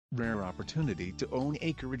Rare opportunity to own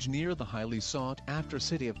acreage near the highly sought-after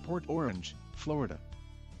city of Port Orange, Florida.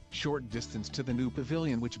 Short distance to the new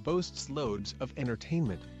Pavilion, which boasts loads of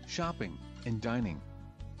entertainment, shopping, and dining.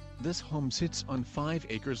 This home sits on 5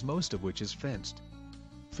 acres, most of which is fenced.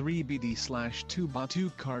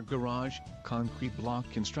 3BD/2 car garage, concrete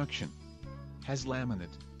block construction. Has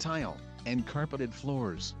laminate, tile, and carpeted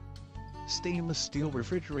floors. Stainless steel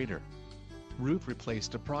refrigerator. Roof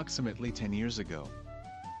replaced approximately 10 years ago.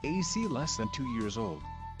 AC less than 2 years old.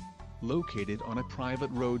 Located on a private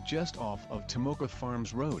road just off of Tomoka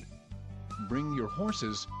Farms Road. Bring your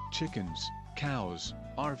horses, chickens, cows,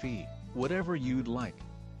 RV, whatever you'd like.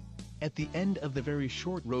 At the end of the very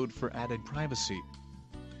short road for added privacy,